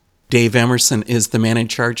Dave Emerson is the man in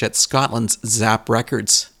charge at Scotland's ZAP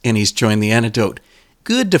Records, and he's joined The Antidote.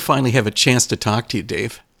 Good to finally have a chance to talk to you,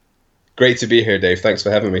 Dave. Great to be here, Dave. Thanks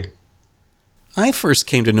for having me. I first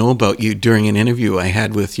came to know about you during an interview I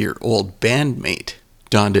had with your old bandmate,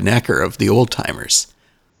 Don DeNecker of the Old Timers.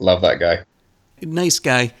 Love that guy. Nice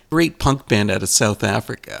guy, great punk band out of South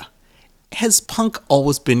Africa. Has punk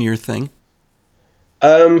always been your thing?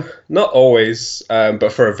 Not always,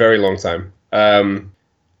 but for a very long time.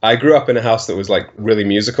 I grew up in a house that was like really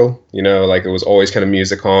musical, like there was always kind of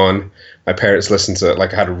music on. My parents listened to,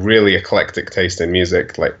 I had a really eclectic taste in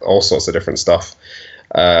music, like all sorts of different stuff.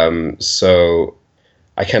 So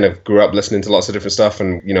I kind of grew up listening to lots of different stuff,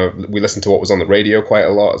 and, we listened to what was on the radio quite a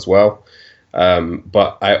lot as well.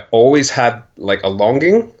 But I always had like a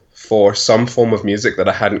longing for some form of music that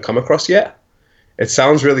I hadn't come across yet. It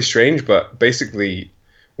sounds really strange, but basically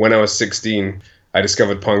when I was 16, I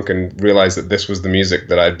discovered punk and realized that this was the music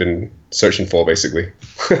that I'd been searching for, basically.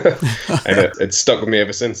 And it stuck with me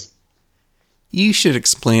ever since. You should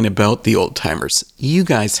explain about the Old Timers. You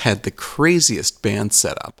guys had the craziest band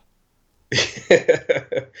setup.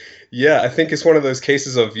 Yeah, I think it's one of those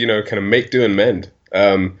cases of, kind of make, do, and mend.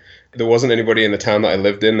 There wasn't anybody in the town that I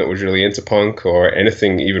lived in that was really into punk or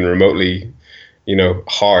anything even remotely,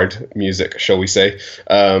 hard music, shall we say.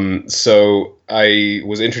 So I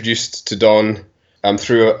was introduced to Don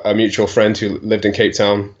through a mutual friend who lived in Cape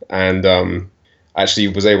Town, and actually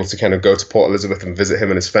was able to kind of go to Port Elizabeth and visit him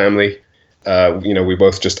and his family. We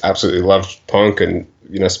both just absolutely loved punk, and,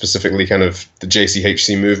 specifically kind of the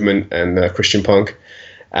JCHC movement and Christian punk.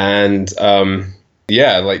 And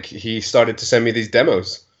he started to send me these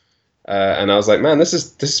demos. And I was like, man, this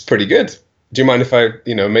is pretty good. Do you mind if I,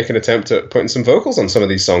 make an attempt at putting some vocals on some of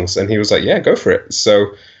these songs? And he was like, yeah, go for it.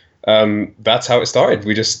 So that's how it started.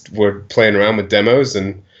 We just were playing around with demos,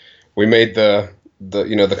 and we made the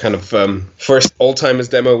kind of first Old Timers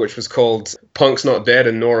demo, which was called Punk's Not Dead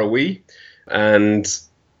and Nor Are We. And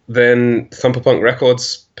then Thumper Punk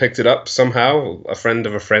Records picked it up somehow. A friend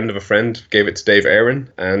of a friend of a friend gave it to Dave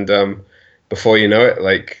Aaron. And before you know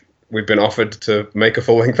it, we've been offered to make a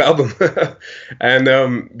full-length album.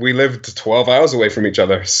 And we lived 12 hours away from each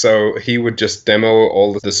other. So he would just demo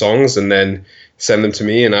all the songs and then send them to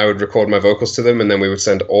me, and I would record my vocals to them. And then we would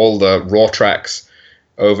send all the raw tracks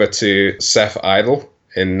over to Seth Idle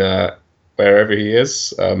in wherever he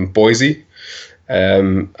is, Boise.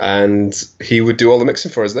 And he would do all the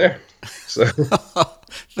mixing for us there. So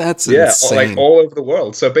that's insane. All over the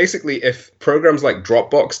world. So basically, if programs like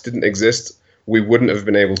Dropbox didn't exist, we wouldn't have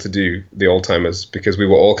been able to do the Old Timers, because we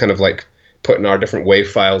were all kind of putting our different WAV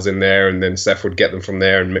files in there, and then Seth would get them from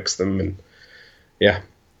there and mix them. And yeah.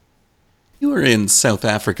 You were in South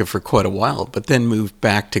Africa for quite a while, but then moved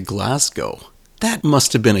back to Glasgow. That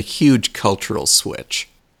must have been a huge cultural switch.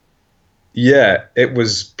 Yeah, it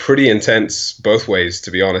was pretty intense both ways,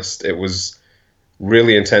 to be honest. It was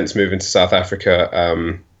really intense moving to South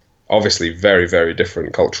Africa. Obviously very, very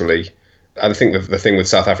different culturally. I think the thing with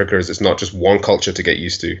South Africa is it's not just one culture to get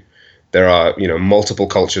used to. There are, multiple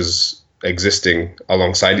cultures existing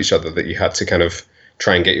alongside each other that you had to kind of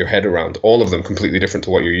try and get your head around. All of them completely different to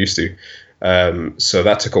what you're used to. So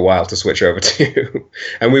that took a while to switch over to.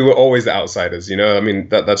 And we were always the outsiders,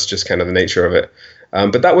 that's just kind of the nature of it.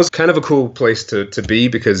 But that was kind of a cool place to be,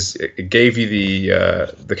 because it gave you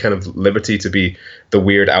the kind of liberty to be the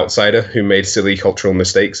weird outsider who made silly cultural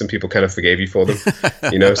mistakes, and people kind of forgave you for them.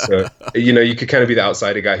 So you could kind of be the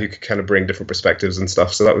outsider guy who could kind of bring different perspectives and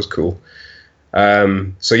stuff. So that was cool.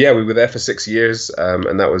 So yeah, we were there for 6 years,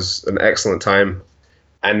 and that was an excellent time.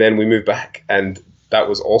 And then we moved back, and that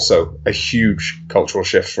was also a huge cultural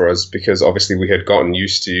shift for us, because obviously we had gotten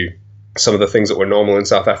used to some of the things that were normal in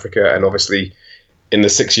South Africa, and obviously in the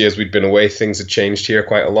 6 years we'd been away, things had changed here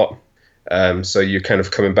quite a lot. So you're kind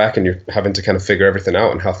of coming back and you're having to kind of figure everything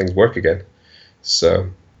out and how things work again. So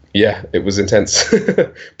yeah, it was intense,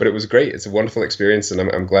 but it was great. It's a wonderful experience, and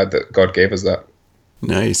I'm glad that God gave us that.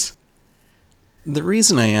 Nice. The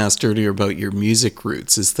reason I asked earlier about your music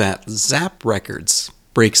roots is that ZAP Records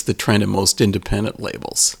breaks the trend of most independent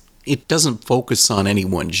labels. It doesn't focus on any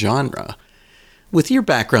one genre. With your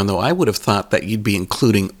background, though, I would have thought that you'd be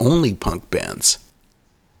including only punk bands.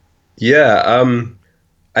 Yeah,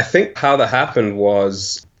 I think how that happened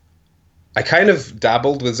was I kind of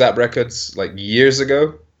dabbled with ZAP Records years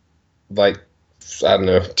ago, I don't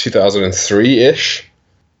know, 2003-ish.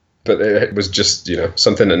 But it was just,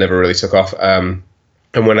 something that never really took off. And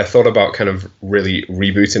when I thought about kind of really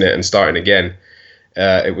rebooting it and starting again,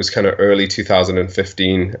 it was kind of early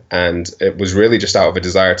 2015, and it was really just out of a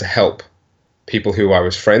desire to help people who I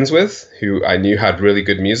was friends with, who I knew had really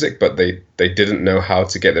good music, but they didn't know how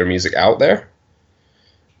to get their music out there.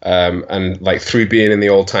 And like through being in the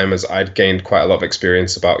old timers, I'd gained quite a lot of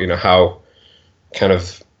experience about, how kind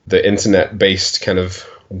of the internet based kind of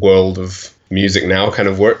world of music now kind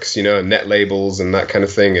of works, net labels and that kind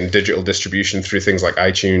of thing, and digital distribution through things like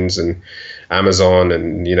iTunes and Amazon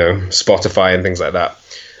and, Spotify and things like that.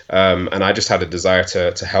 And I just had a desire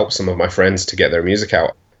to help some of my friends to get their music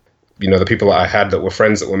out. The people that I had that were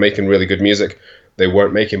friends that were making really good music, they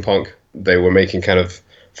weren't making punk. They were making kind of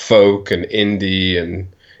folk and indie and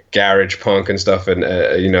garage punk and stuff. And,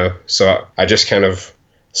 so I just kind of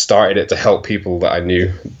started it to help people that I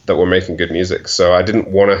knew that were making good music. So I didn't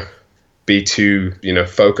want to be too,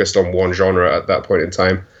 focused on one genre at that point in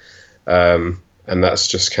time. And that's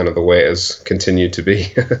just kind of the way it has continued to be.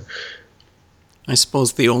 I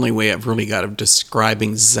suppose the only way I've really got of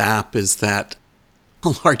describing ZAP is that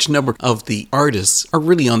a large number of the artists are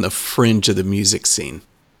really on the fringe of the music scene.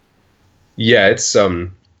 Yeah,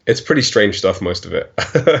 it's pretty strange stuff, most of it.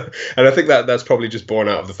 And I think that's probably just born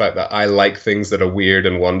out of the fact that I like things that are weird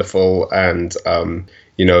and wonderful, and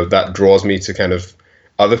that draws me to kind of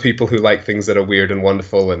other people who like things that are weird and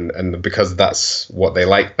wonderful, and because that's what they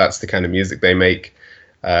like, that's the kind of music they make.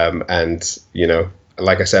 And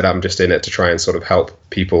like I said, I'm just in it to try and sort of help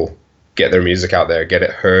people get their music out there, get it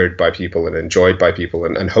heard by people and enjoyed by people,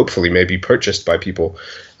 and hopefully maybe purchased by people.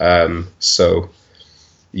 So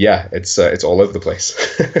yeah, it's all over the place.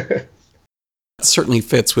 It certainly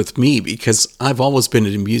fits with me because I've always been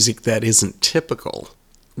into music that isn't typical,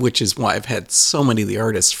 which is why I've had so many of the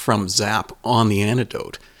artists from ZAP on The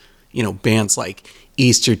Antidote. Bands like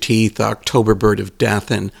Easter Teeth, October Bird of Death,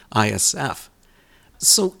 and ISF.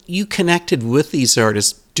 So you connected with these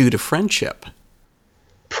artists due to friendship?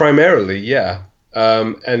 Primarily, yeah.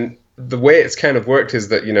 And the way it's kind of worked is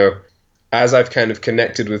that, as I've kind of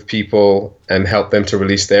connected with people and helped them to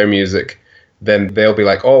release their music, then they'll be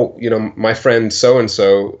like, oh, my friend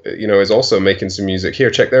so-and-so, is also making some music. Here,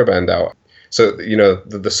 check their band out. So,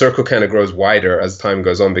 the circle kind of grows wider as time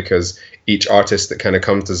goes on, because each artist that kind of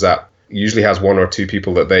comes to ZAP usually has one or two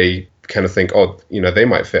people that they kind of think, oh, they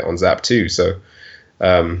might fit on ZAP too. So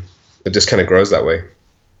it just kind of grows that way.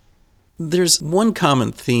 There's one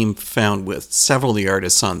common theme found with several of the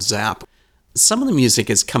artists on ZAP. Some of the music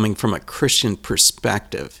is coming from a Christian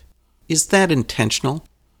perspective. Is that intentional?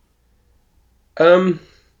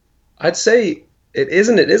 I'd say it is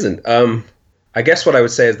and it isn't. I guess what I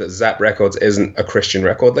would say is that ZAP Records isn't a Christian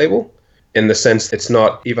record label, in the sense it's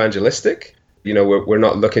not evangelistic. We're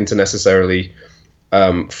not looking to necessarily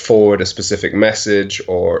forward a specific message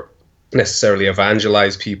or necessarily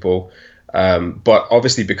evangelize people. But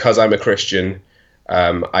obviously, because I'm a Christian,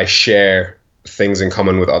 I share things in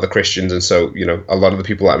common with other Christians. And so, a lot of the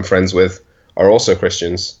people that I'm friends with are also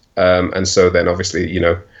Christians. And so then obviously,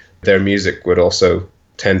 their music would also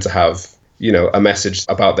tend to have, a message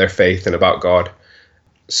about their faith and about God.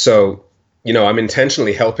 So, I'm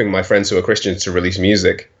intentionally helping my friends who are Christians to release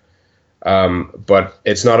music. But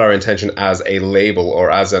it's not our intention as a label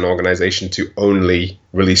or as an organization to only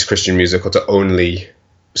release Christian music or to only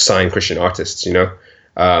sign Christian artists.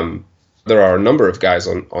 There are a number of guys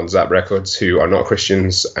on ZAP Records who are not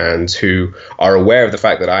Christians and who are aware of the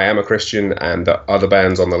fact that I am a Christian and that other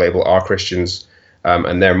bands on the label are Christians,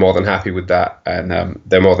 and they're more than happy with that, and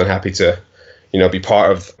they're more than happy to, be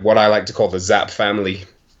part of what I like to call the ZAP family.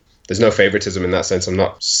 There's no favoritism in that sense. I'm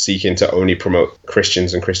not seeking to only promote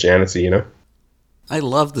Christians and Christianity, I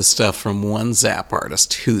love the stuff from one ZAP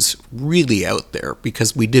artist who's really out there,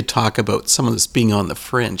 because we did talk about some of this being on the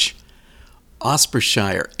fringe.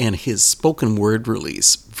 Ospershire and his spoken word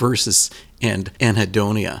release, Versus and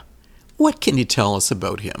Anhedonia. What can you tell us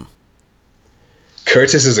about him?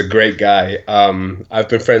 Curtis is a great guy. I've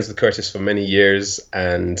been friends with Curtis for many years,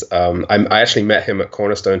 and I actually met him at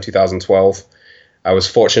Cornerstone 2012. I was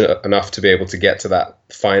fortunate enough to be able to get to that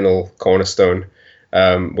final Cornerstone,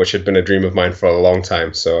 which had been a dream of mine for a long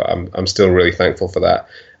time. So I'm still really thankful for that.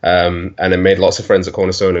 And I made lots of friends at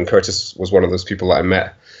Cornerstone, and Curtis was one of those people that I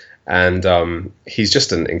met. And he's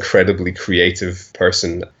just an incredibly creative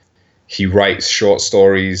person. He writes short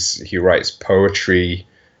stories, he writes poetry,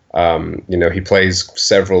 he plays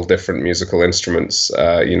several different musical instruments.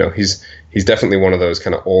 He's definitely one of those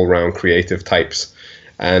kind of all-round creative types.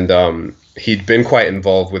 And he'd been quite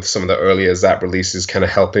involved with some of the earlier ZAP releases, kind of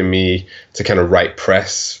helping me to kind of write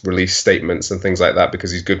press release statements and things like that,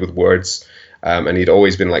 because he's good with words. And he'd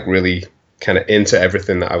always been like really kind of into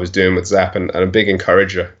everything that I was doing with ZAP, and a big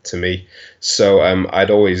encourager to me. So I'd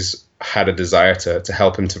always had a desire to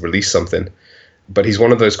help him to release something. But he's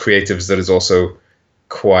one of those creatives that is also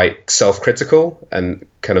quite self-critical and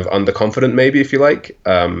kind of underconfident, maybe, if you like.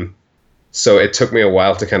 So it took me a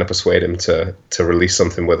while to kind of persuade him to release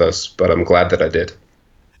something with us, but I'm glad that I did.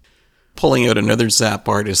 Pulling out another ZAP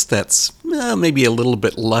artist that's maybe a little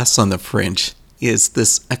bit less on the fringe is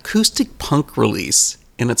this acoustic punk release,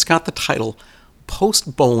 and it's got the title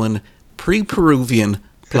Post-Bolan Pre-Peruvian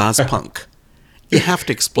Blast Punk. You have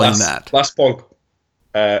to explain that. Blast Punk.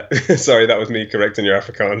 Sorry, that was me correcting your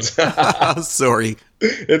Afrikaans. Sorry.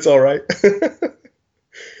 It's all right.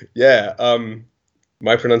 Yeah,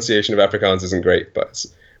 my pronunciation of Afrikaans isn't great, but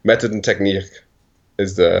Method and Technique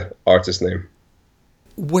is the artist name.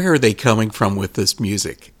 Where are they coming from with this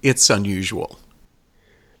music? It's unusual.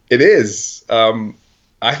 It is.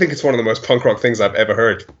 I think it's one of the most punk rock things I've ever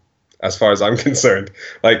heard, as far as I'm concerned.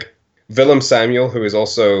 Like, Willem Samuel, who is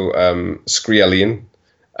also Skrialin,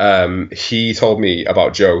 he told me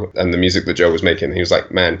about Joe and the music that Joe was making. He was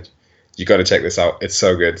like, man, you got to check this out. It's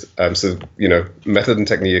so good. So, Method and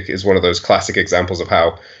Technique is one of those classic examples of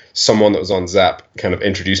how someone that was on ZAP kind of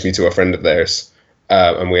introduced me to a friend of theirs,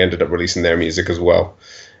 and we ended up releasing their music as well.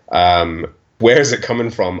 Where is it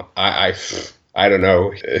coming from? I don't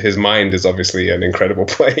know. His mind is obviously an incredible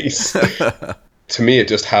place. To me, it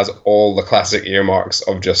just has all the classic earmarks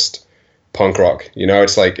of just punk rock.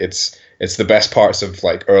 It's like it's the best parts of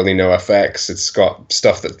like early NoFX. It's got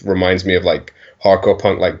stuff that reminds me of like hardcore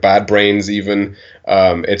punk, like Bad Brains even.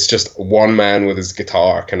 It's just one man with his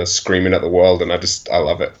guitar kind of screaming at the world, and I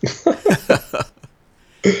love it.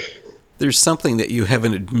 There's something that you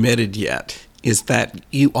haven't admitted yet, is that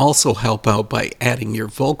you also help out by adding your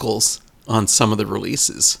vocals on some of the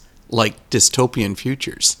releases, like Dystopian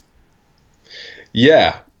Futures.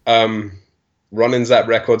 Yeah. Running ZAP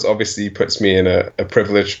Records obviously puts me in a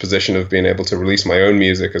privileged position of being able to release my own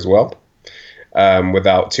music as well,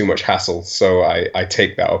 without too much hassle. So I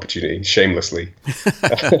take that opportunity shamelessly.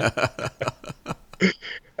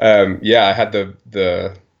 I had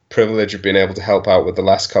the privilege of being able to help out with the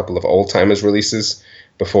last couple of Old Timers releases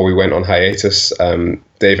before we went on hiatus.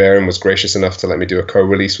 Dave Aaron was gracious enough to let me do a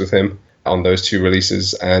co-release with him on those two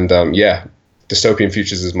releases. And Dystopian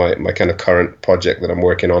Futures is my kind of current project that I'm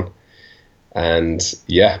working on. And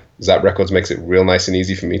yeah, ZAP Records makes it real nice and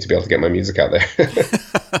easy for me to be able to get my music out there.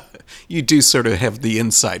 You do sort of have the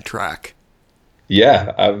inside track.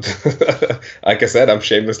 Yeah, like I said, I'm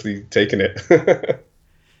shamelessly taking it.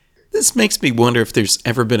 This makes me wonder if there's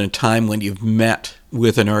ever been a time when you've met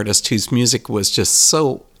with an artist whose music was just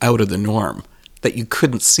so out of the norm that you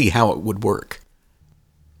couldn't see how it would work.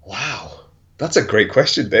 Wow, that's a great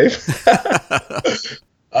question, Dave.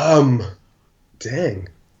 Dang,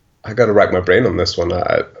 I got to rack my brain on this one.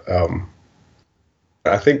 I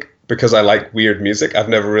think because I like weird music, I've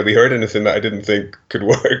never really heard anything that I didn't think could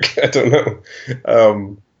work. I don't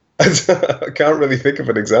know. I can't really think of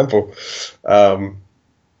an example.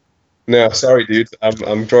 No, sorry, dude.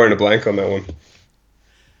 I'm drawing a blank on that one.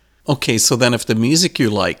 Okay, so then if the music you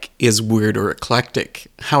like is weird or eclectic,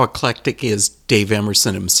 how eclectic is Dave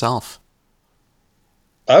Emerson himself?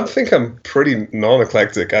 I think I'm pretty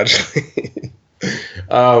non-eclectic, actually.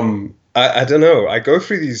 I don't know. I go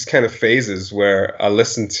through these kind of phases where I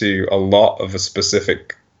listen to a lot of a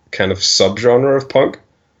specific kind of subgenre of punk.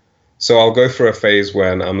 So I'll go through a phase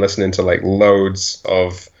when I'm listening to like loads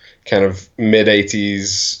of kind of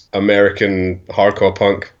mid-80s American hardcore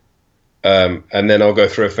punk. And then I'll go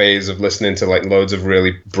through a phase of listening to like loads of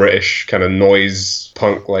really British kind of noise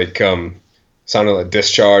punk, like sounding like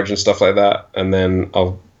Discharge and stuff like that. And then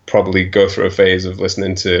I'll probably go through a phase of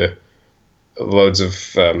listening to loads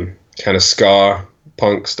of kind of ska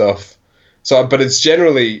punk stuff. So, but it's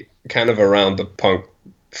generally kind of around the punk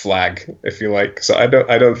flag, if you like. So I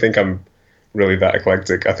don't think I'm really that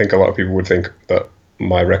eclectic. I think a lot of people would think that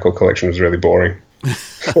my record collection was really boring.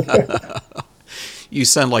 You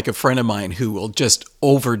sound like a friend of mine who will just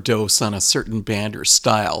overdose on a certain band or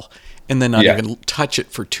style and then not even touch it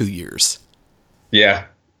for 2 years. Yeah,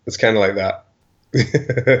 it's kind of like that.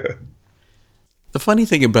 The funny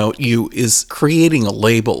thing about you is creating a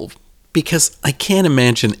label, because I can't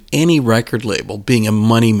imagine any record label being a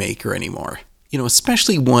moneymaker anymore,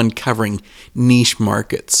 especially one covering niche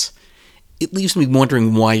markets. It leaves me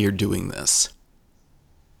wondering why you're doing this.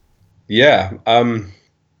 Yeah,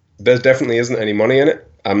 there definitely isn't any money in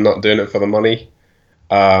it. I'm not doing it for the money.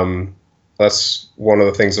 That's one of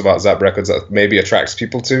the things about ZAP Records that maybe attracts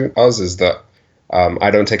people to us, is that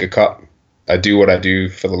I don't take a cut. I do what I do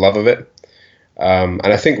for the love of it. And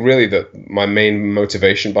I think really that my main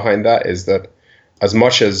motivation behind that is that, as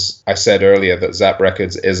much as I said earlier that ZAP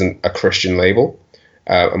Records isn't a Christian label,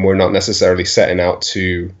 and we're not necessarily setting out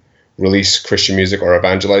to release Christian music or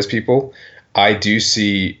evangelize people, I do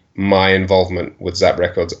see my involvement with ZAP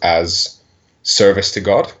Records as service to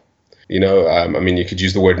God. I mean, you could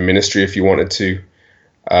use the word ministry if you wanted to.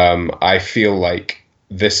 I feel like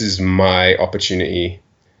this is my opportunity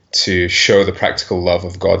to show the practical love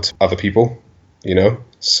of God to other people.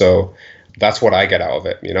 So that's what I get out of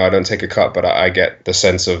it. I don't take a cut, but I get the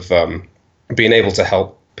sense of being able to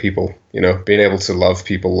help people, being able to love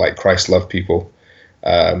people like Christ loved people,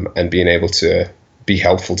 and being able to be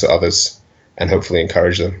helpful to others and hopefully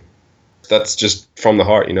encourage them. That's just from the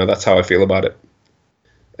heart, that's how I feel about it.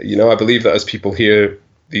 I believe that as people hear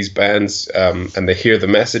these bands and they hear the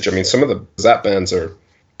message, I mean, some of the ZAP bands are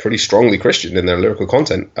pretty strongly Christian in their lyrical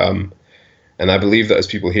content. And I believe that as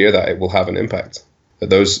people hear that, it will have an impact. That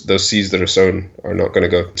those seeds that are sown are not going to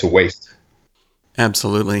go to waste.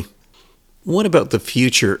 Absolutely. What about the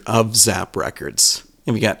future of ZAP Records?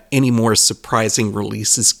 Have you got any more surprising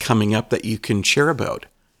releases coming up that you can share about?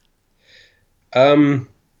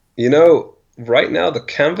 Right now the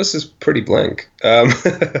canvas is pretty blank.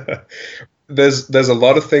 There's a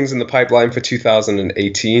lot of things in the pipeline for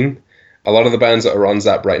 2018. A lot of the bands that are on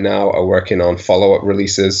ZAP right now are working on follow-up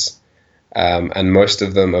releases, and most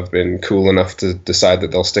of them have been cool enough to decide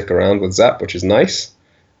that they'll stick around with ZAP, which is nice.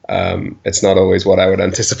 It's not always what I would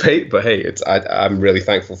anticipate, but hey, I'm really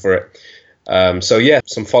thankful for it. So yeah,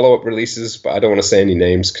 some follow-up releases, but I don't want to say any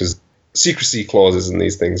names because secrecy clauses in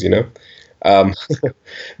these things,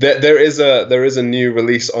 there is a new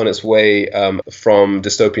release on its way from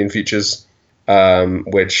Dystopian Futures,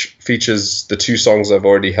 which features the 2 songs I've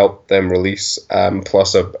already helped them release,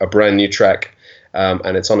 plus a brand new track,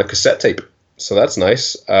 and it's on a cassette tape, so that's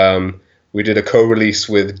nice. We did a co-release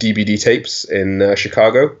with DBD Tapes in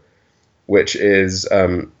Chicago, which is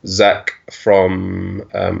Zach from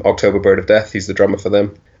October Bird of Death. He's the drummer for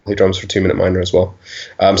them. He drums for 2 Minute Miner as well.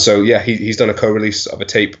 So yeah, he's done a co-release of a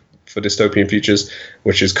tape for Dystopian Futures,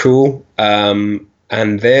 which is cool. And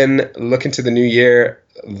then look into the new year.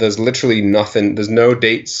 There's literally nothing. There's no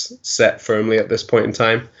dates set firmly at this point in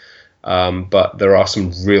time. But there are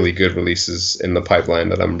some really good releases in the pipeline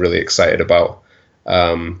that I'm really excited about.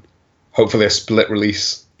 Hopefully a split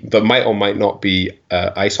release that might or might not be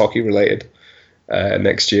ice hockey related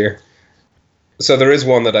next year. So there is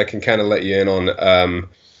one that I can kind of let you in on.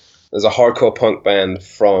 There's a hardcore punk band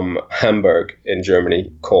from Hamburg in Germany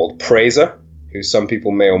called Praiser, who some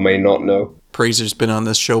people may or may not know. Praiser's been on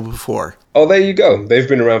this show before. Oh, there you go. They've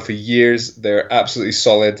been around for years. They're absolutely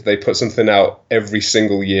solid. They put something out every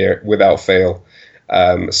single year without fail.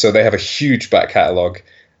 So they have a huge back catalogue.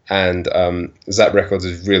 And ZAP Records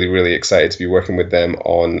is really, really excited to be working with them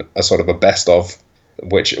on a sort of a best of,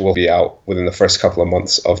 which will be out within the first couple of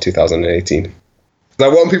months of 2018. I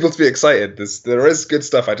want people to be excited. There is good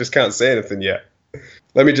stuff. I just can't say anything yet.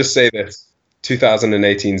 Let me just say this.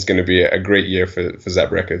 2018 is going to be a great year for ZAP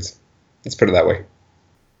Records. Let's put it that way.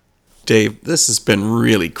 Dave, this has been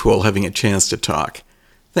really cool having a chance to talk.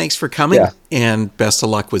 Thanks for coming, and best of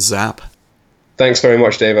luck with ZAP. Thanks very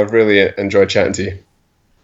much, Dave. I've really enjoyed chatting to you.